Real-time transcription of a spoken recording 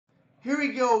Here we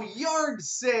go. Yard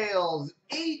sales.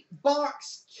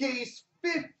 8-box case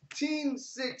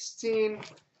 1516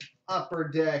 upper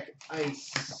deck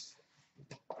ice.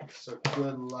 So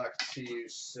good luck to you,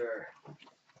 sir.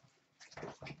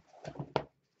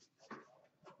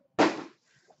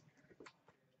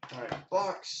 Alright,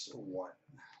 box 1.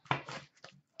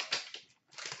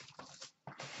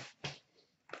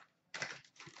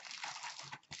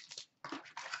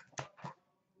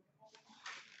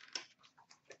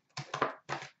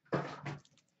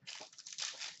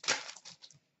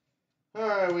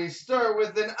 Alright, we start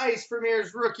with an Ice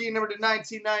Premier's rookie, number to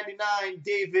 1999,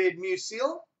 David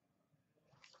Musial.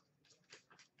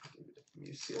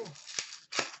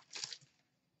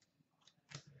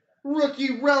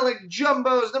 Rookie Relic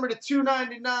Jumbos, number to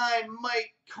 299,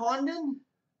 Mike Condon.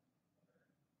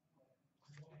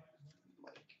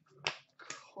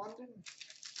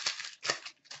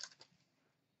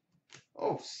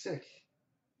 Oh, sick.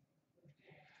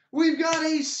 We've got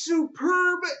a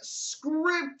superb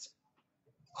script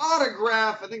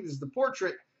autograph. I think this is the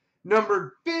portrait.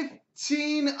 Number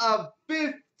 15 of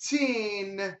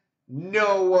 15,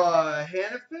 Noah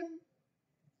Hannafin.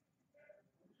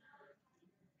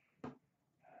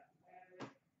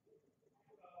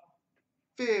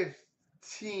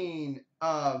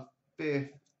 of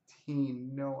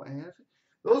 15, Noah Hannafin.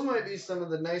 Those might be some of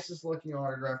the nicest looking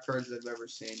autograph cards I've ever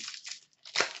seen.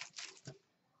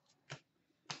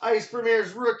 Ice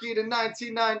Premier's rookie to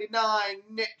 1999,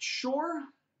 Nick Shore.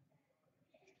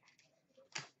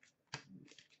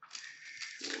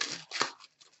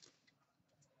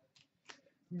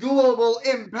 Global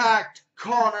Impact,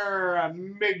 Connor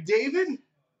McDavid.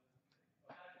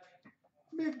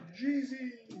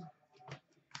 McJeezy.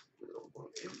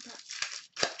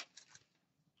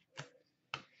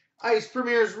 Ice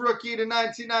Premier's rookie to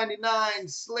 1999,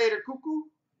 Slater Cuckoo.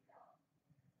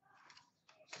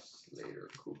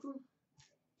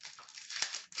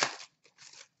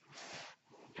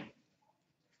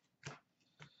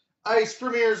 Ice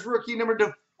Premier's rookie number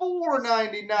to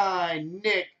 499,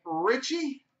 Nick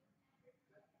Ritchie.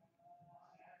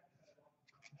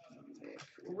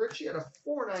 At a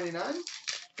 499.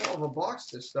 Hell of a box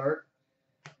to start.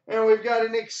 And we've got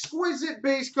an exquisite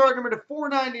base card number to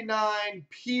 499,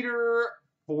 Peter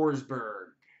Forsberg.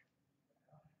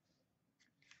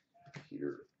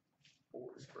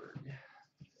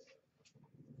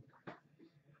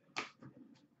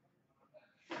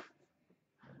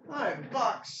 All right,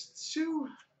 box 2.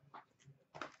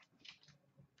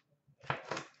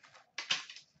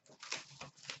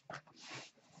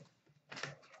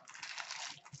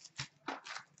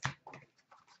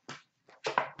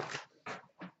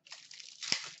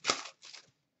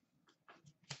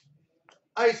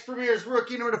 Ice Premier's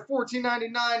rookie number to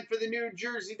 1499 for the New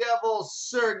Jersey Devils,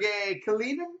 Sergei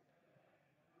Kalinin.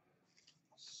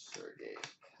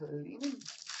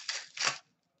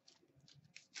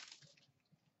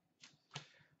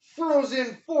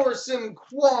 Frozen Foursome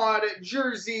Quad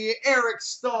jersey, Eric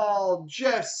Stahl,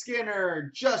 Jeff Skinner,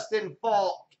 Justin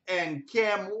Falk, and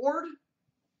Cam Ward.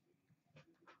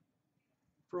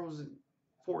 Frozen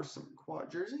Foursome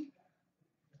Quad jersey.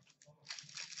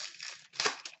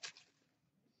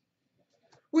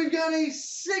 We've got a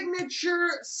signature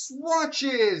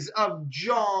swatches of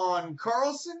John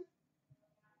Carlson.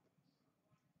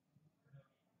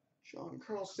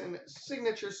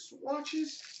 Signature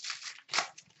swatches.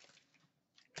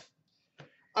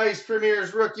 Ice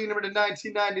Premier's rookie number to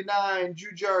 1999,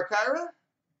 CloutsnChara.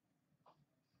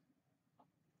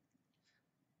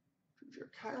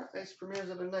 Ice Premier's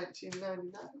number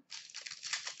 1999.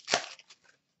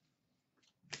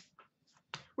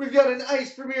 We've got an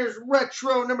Ice Premier's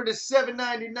retro number to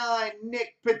 799,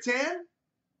 Nick Patan.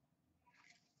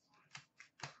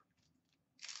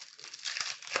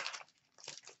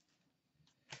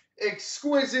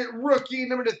 Exquisite rookie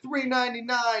number to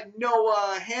 399,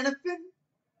 Noah Hannafin.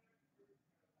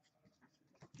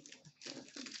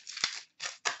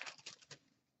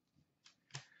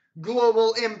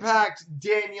 Global Impact,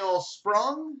 Daniel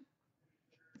Sprong.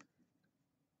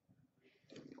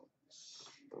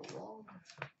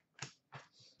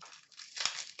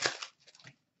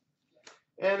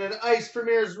 And an Ice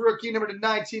Premier's rookie number to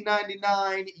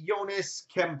 1999, Jonas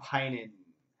Kemppainen.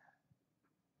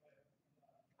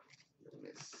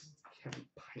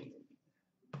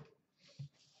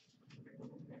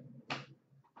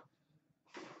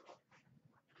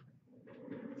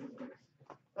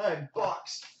 All right,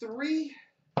 box 3.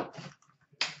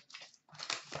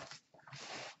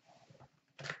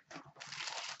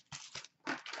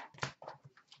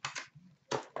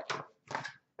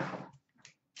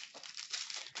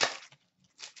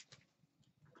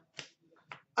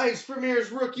 Ice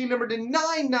Premier's rookie number to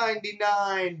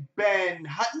 999, Ben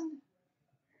Hutton.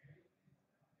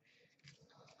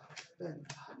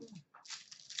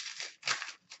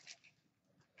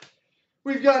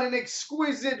 We've got an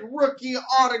exquisite rookie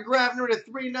autograph number to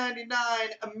 399,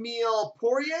 Emile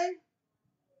Poirier.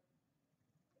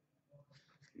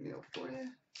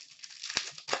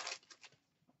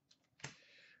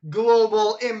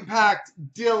 Global Impact,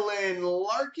 Dylan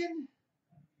Larkin.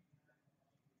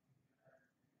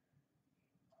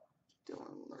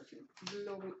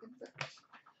 Global Impact.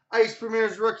 Ice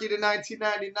Premier's rookie to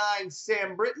 1999,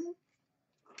 Sam Britton.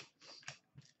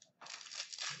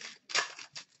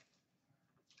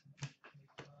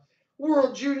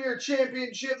 World Junior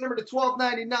Championship number to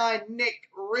 1299, Nick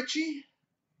Ritchie.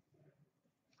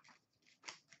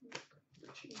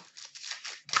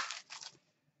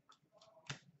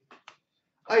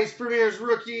 Ice Premier's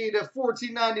rookie to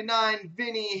 1499,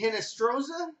 Vinny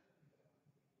Hinestroza.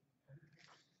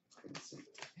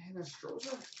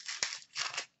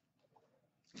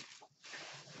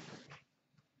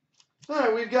 All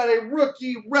right, we've got a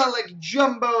rookie relic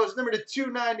jumbos number to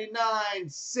 299,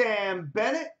 Sam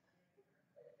Bennett.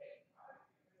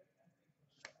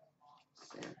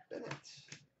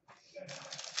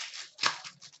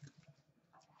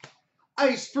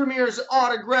 Ice Premier's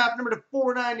autograph number to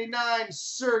 499,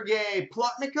 Sergey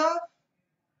Plotnikov.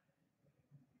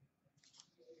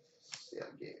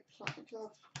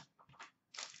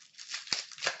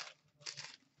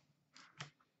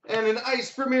 And an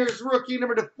Ice Premier's rookie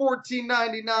number to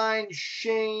 1499,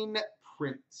 Shane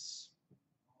Prince.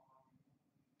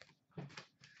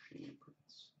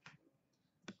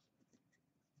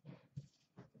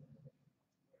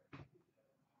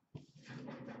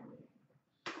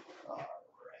 All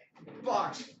right,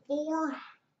 box 4.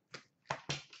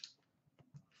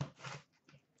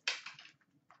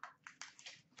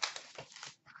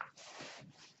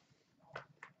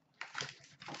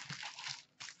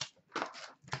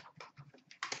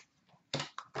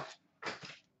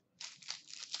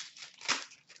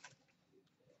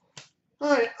 All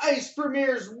right, Ice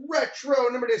Premier's retro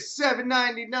number to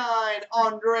 799,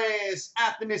 Andreas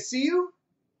Athanasiou.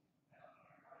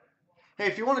 Hey,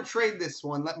 if you want to trade this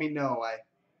one, let me know.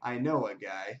 I know a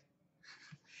guy.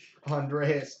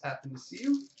 Andreas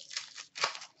Athanasiou.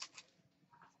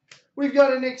 We've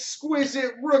got an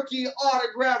exquisite rookie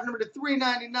autograph number to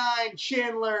 399,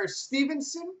 Chandler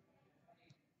Stevenson.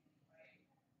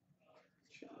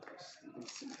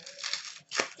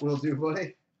 Will do,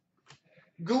 buddy.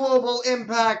 Global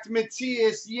Impact,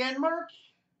 Matthias Janmark.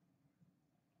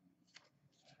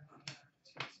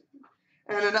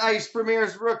 And an Ice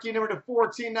Premier's rookie number to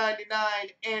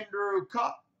 1499, Andrew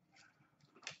Kopp.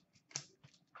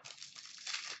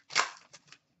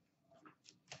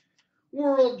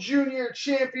 World Junior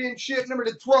Championship number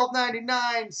to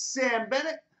 1299, Sam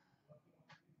Bennett.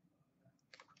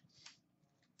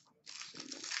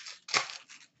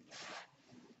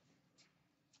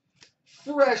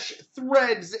 Fresh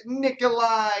Threads,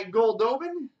 Nikolai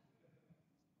Goldobin.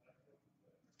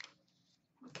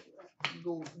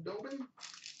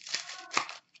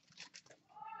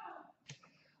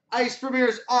 Ice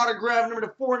Premier's autograph number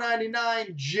to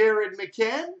 499, Jared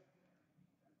McCann.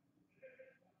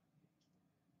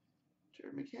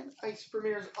 Ice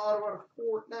Premier's auto out of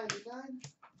 499.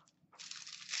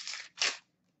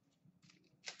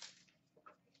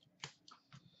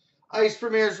 Ice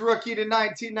Premier's rookie to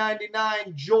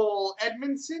 1999, Joel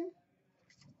Edmondson.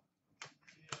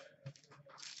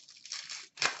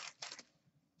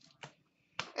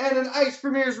 And an Ice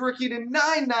Premier's rookie to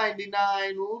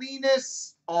 999,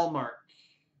 Linus Ullmark.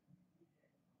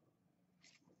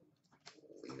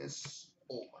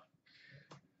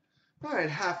 All right,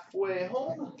 halfway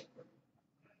home.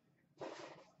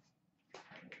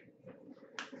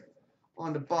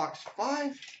 On to box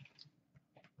 5.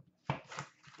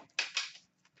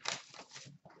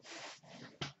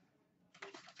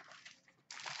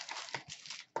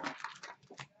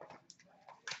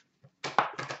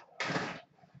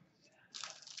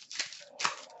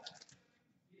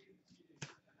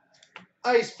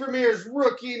 Ice Premier's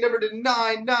rookie number to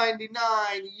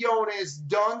 999, Jonas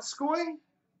Donskoy.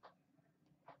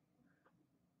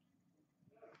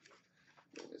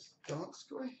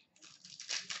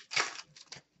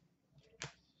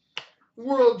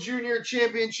 World Junior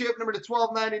Championship number to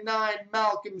 1299,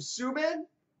 Malcolm Subban.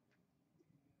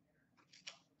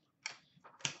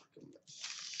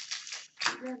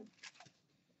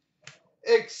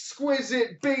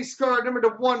 Exquisite base card number to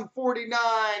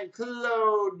 149,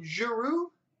 Claude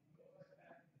Giroux.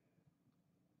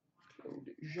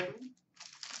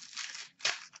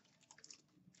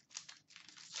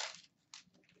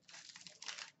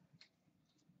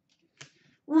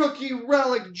 Rookie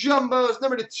Relic Jumbos,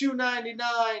 number to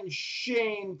 299,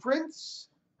 Shane Prince.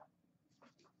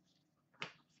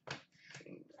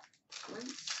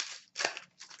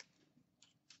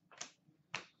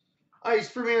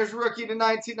 Ice Premier's rookie to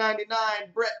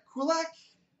 1999, Brett Kulak.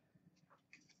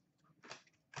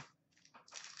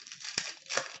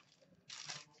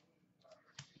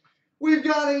 We've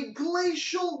got a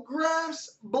Glacial Grass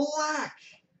Black,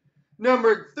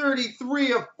 number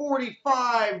 33 of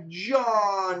 45,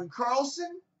 John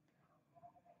Carlson.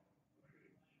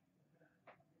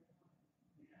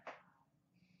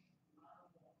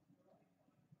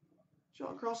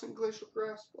 John Carlson, Glacial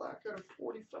Grass Black out of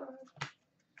 45.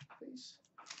 Please.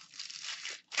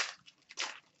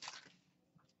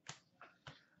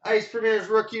 Ice Premier's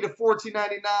rookie to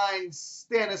 14.99,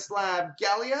 Stanislav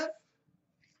Galiev.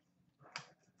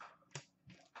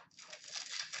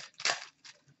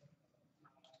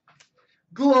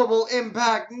 Global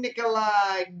Impact,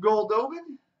 Nikolai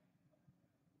Goldobin.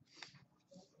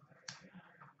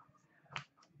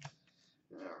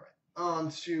 All right, on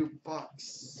to box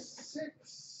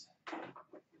 6.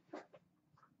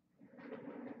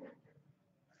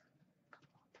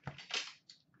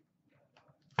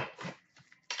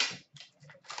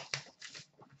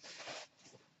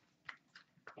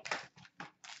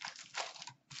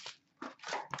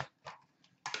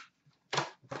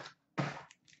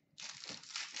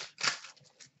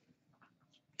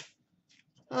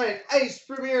 All right, Ice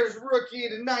Premier's rookie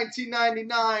to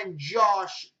 1999,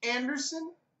 Josh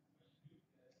Anderson.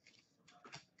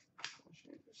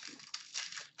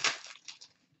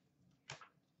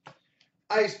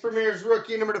 Ice Premier's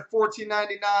rookie number to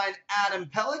 14.99, Adam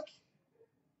Pellick.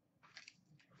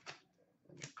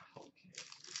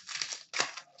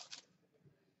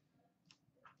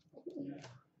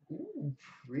 Ooh,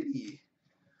 pretty.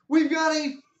 We've got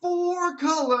a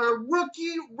 4-color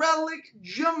Rookie Relic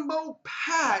Jumbo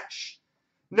Patch,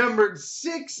 numbered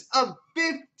 6 of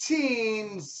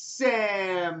 15,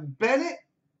 Sam Bennett.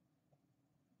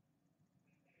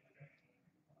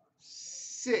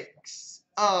 6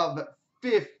 of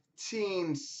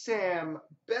 15, Sam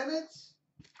Bennett.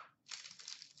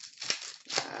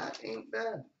 That ain't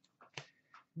bad.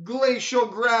 Glacial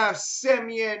Grass,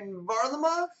 Semyon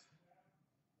Varlamov.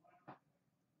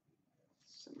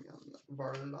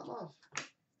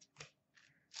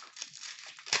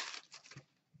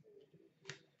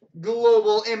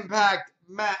 Global Impact,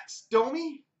 Max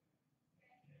Domi.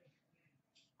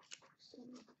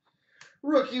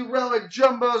 Rookie Relic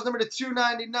Jumbos, number to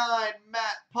 299, Matt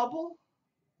Pumple.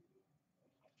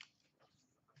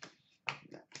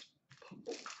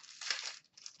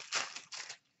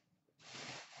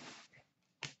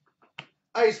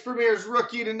 Ice Premier's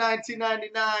rookie to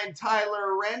 1999,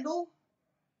 Tyler Randall.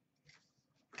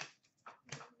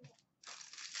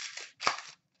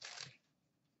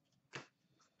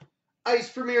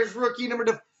 Ice Premier's rookie number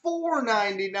to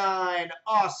 499,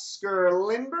 Oscar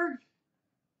Lindbergh.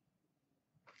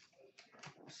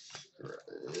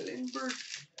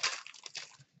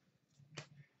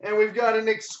 And we've got an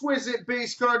exquisite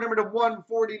base card number to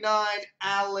 149,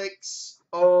 Alex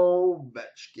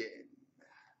Ovechkin.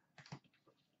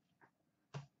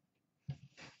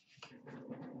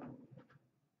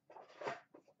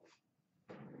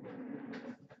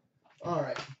 All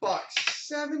right, box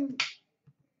 7.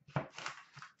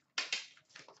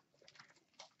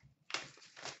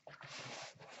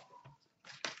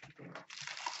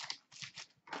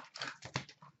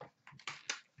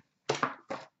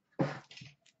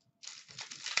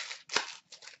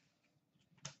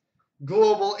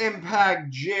 Global Impact,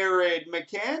 Jared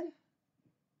McCann.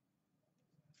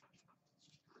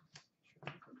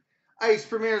 Ice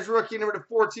Premier's rookie number to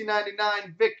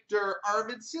 14.99, Victor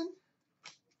Arvidsson.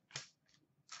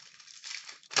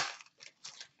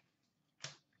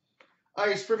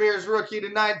 Ice Premier's rookie to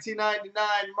 19.99,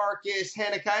 Marcus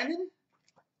Hannikainen.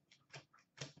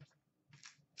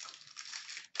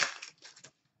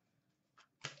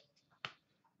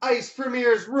 Ice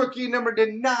Premier's rookie number to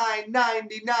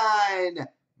 9.99,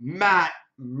 Matt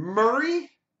Murray.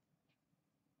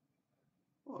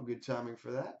 Well, good timing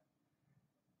for that.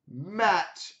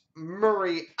 Matt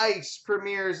Murray, Ice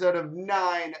Premiers out of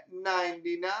 9.99.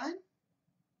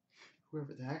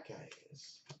 Whoever that guy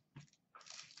is.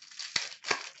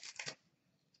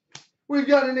 We've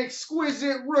got an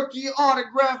exquisite rookie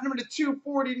autograph number to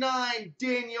 249,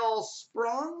 Daniel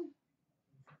Sprong.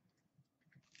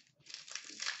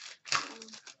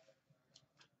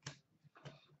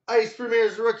 Ice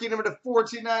Premier's rookie number to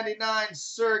 14.99,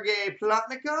 Sergei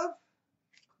Plotnikov.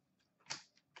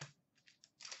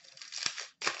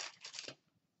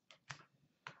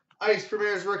 Ice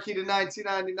Premier's rookie to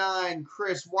 1999,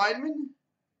 Chris Weidman.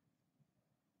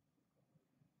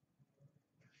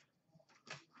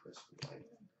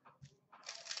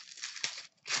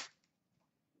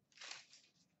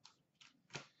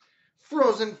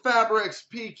 Frozen Fabrics,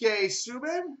 PK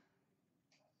Subban.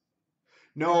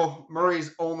 No,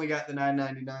 Murray's only got the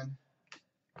 999.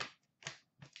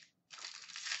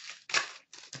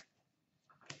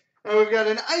 And we've got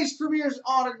an Ice Premier's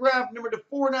autograph number to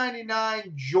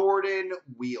 499, Jordan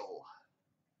Wheel.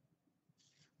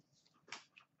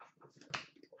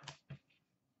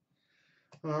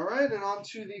 All right, and on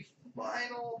to the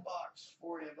final box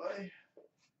for you, buddy.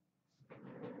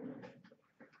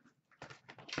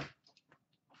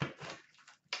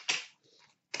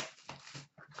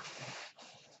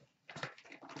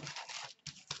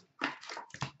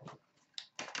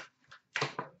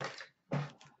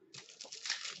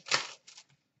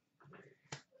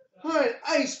 All right,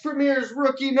 Ice Premier's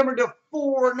rookie number to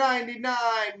 499,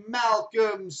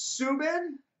 Malcolm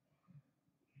Subban.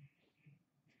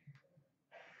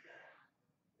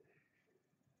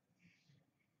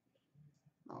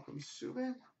 Malcolm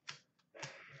Subban.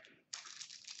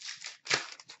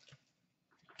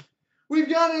 We've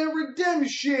got a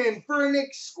redemption for an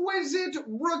exquisite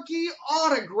rookie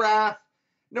autograph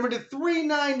number to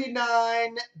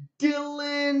 399,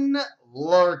 Dylan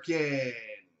Larkin.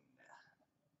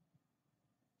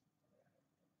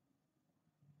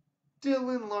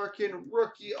 Dylan Larkin,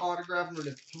 rookie autograph number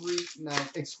to 399,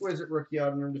 exquisite rookie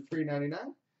autograph number to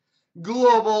 399.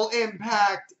 Global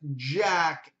Impact,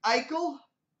 Jack Eichel.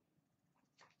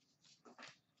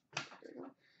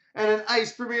 And an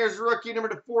Ice Premier's rookie number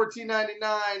to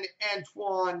 1499,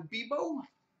 Antoine Bibeau.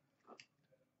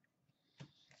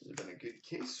 This has been a good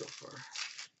case so far.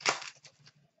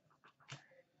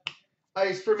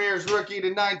 Ice Premier's rookie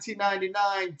to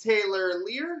 1999, Taylor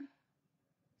Lear.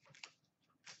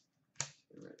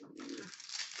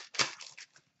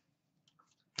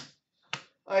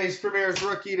 Ice Premier's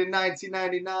rookie to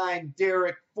 1999,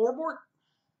 Derek Forbort.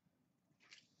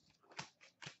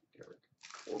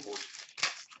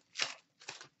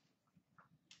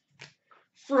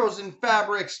 Frozen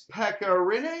Fabrics, Pekka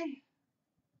Rinne.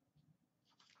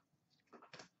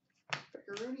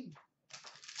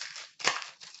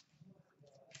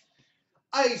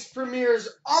 Ice Premier's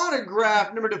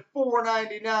autograph number to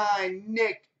 499,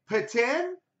 Nick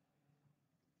Petan.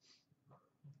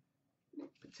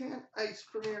 Ice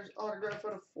Premier's autograph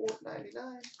out of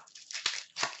 499.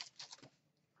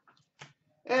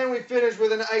 And we finish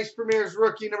with an Ice Premier's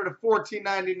rookie number to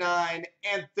 1499,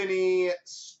 Anthony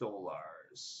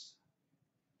Stolars.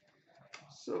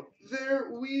 So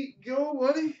there we go,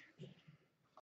 buddy.